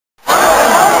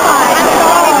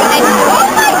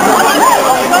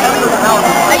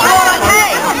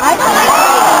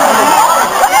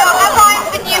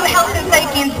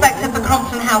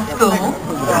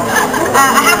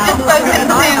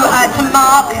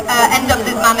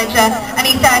N-Dubz' manager, and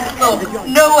he said, look,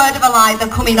 no word of a lie, they're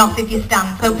coming off if you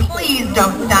stand, so please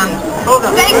don't stand.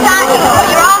 Stay tight, you can put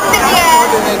your arms in the air.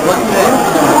 You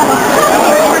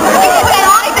can put your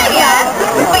arms in the air,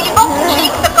 but your bottom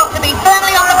cheeks have got to be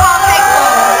firmly on the parquet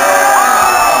floor.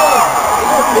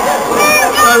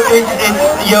 So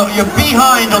you're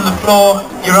behind on the floor,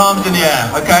 your arms in the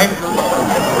air, okay?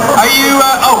 Are you,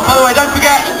 oh, by the way, don't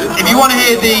forget, if you want to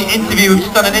hear the interview, we've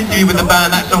just done an interview with the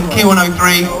band, that's on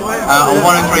KEY103, on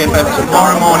 103 FM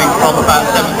tomorrow morning from about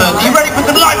 7:30. You ready for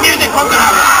some live music? Crompton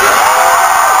House?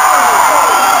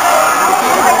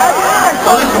 So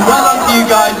listen, well done to you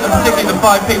guys, and particularly the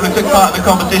 5 people who took part in the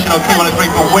competition on KEY103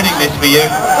 for winning this for you.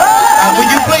 Would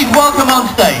you please welcome on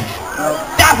stage,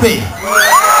 Dappy,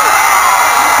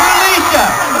 Felicia,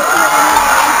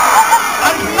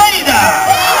 and Vader.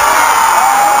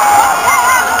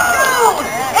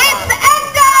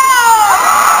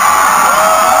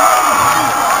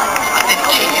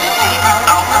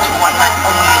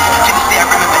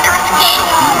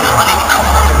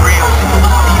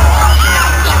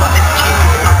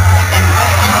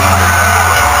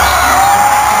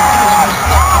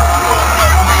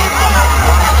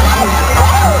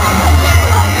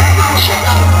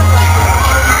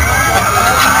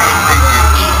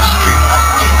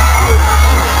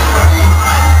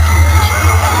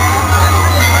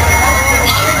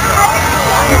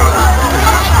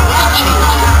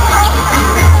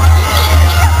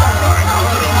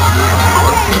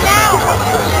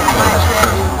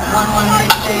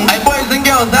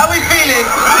 How are we feeling?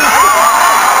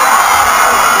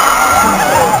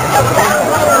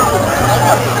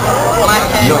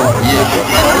 Yo, yeah.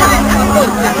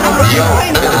 Yo,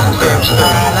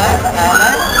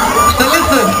 so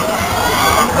listen,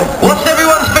 what's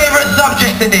everyone's favourite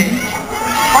subject in it?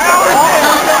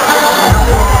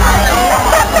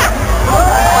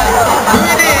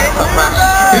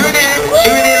 Who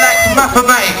in here likes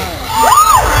mathematics?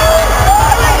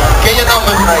 Get your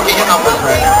numbers right, get your numbers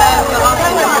right.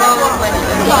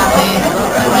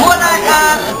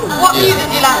 What music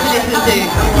do you like to listen to?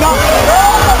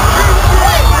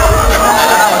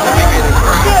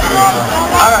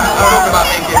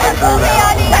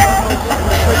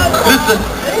 Listen,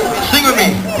 sing with me.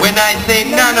 When I say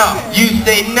nana, you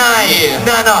say nine.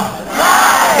 Nana,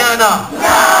 nana.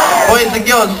 Boys and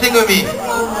girls, sing with me.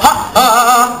 Ha ha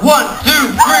ha. 1,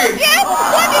 2, 3. Yes,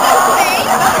 what did I say?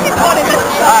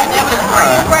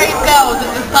 Brave girls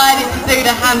have decided to do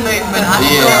the hand movement. I'm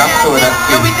sure that's good.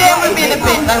 You'll be dealing with me in a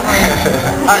bit, don't worry.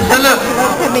 Alright, so look,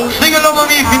 sing along with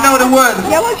me if you know the words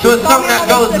to a song that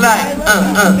goes like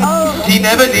She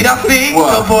never did a thing,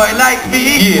 a boy like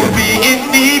me would be in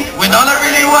need, when all I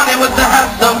really wanted was to have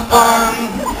some fun.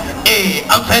 Hey,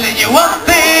 I'm telling you one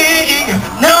thing,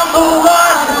 number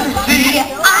one, see,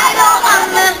 I don't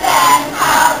understand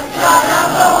how you're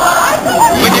number one.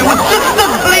 When it was just a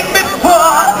fling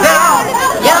before, now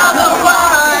you're the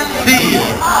one, see,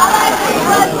 all I see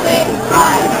was things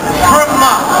from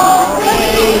my home.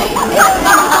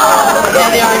 Yeah,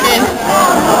 they are again.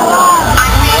 I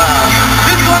need you,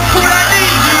 this one cool, I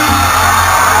need you.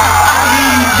 I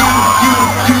need you,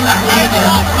 I need you.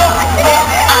 I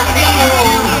need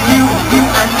you,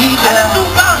 I need you. And the 2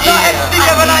 pounds are empty,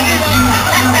 but I need you,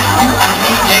 I need you.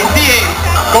 JCA,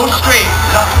 go straight.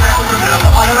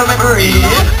 I don't remember it.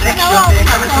 Next up, they're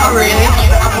coming to my ring.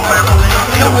 I'm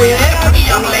gonna with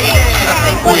young lady.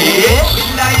 Will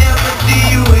I ever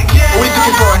see you again? What are you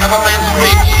looking for? Have a man's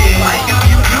ring. Why do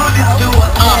you do this to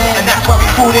us? And that's why we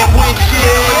call them win.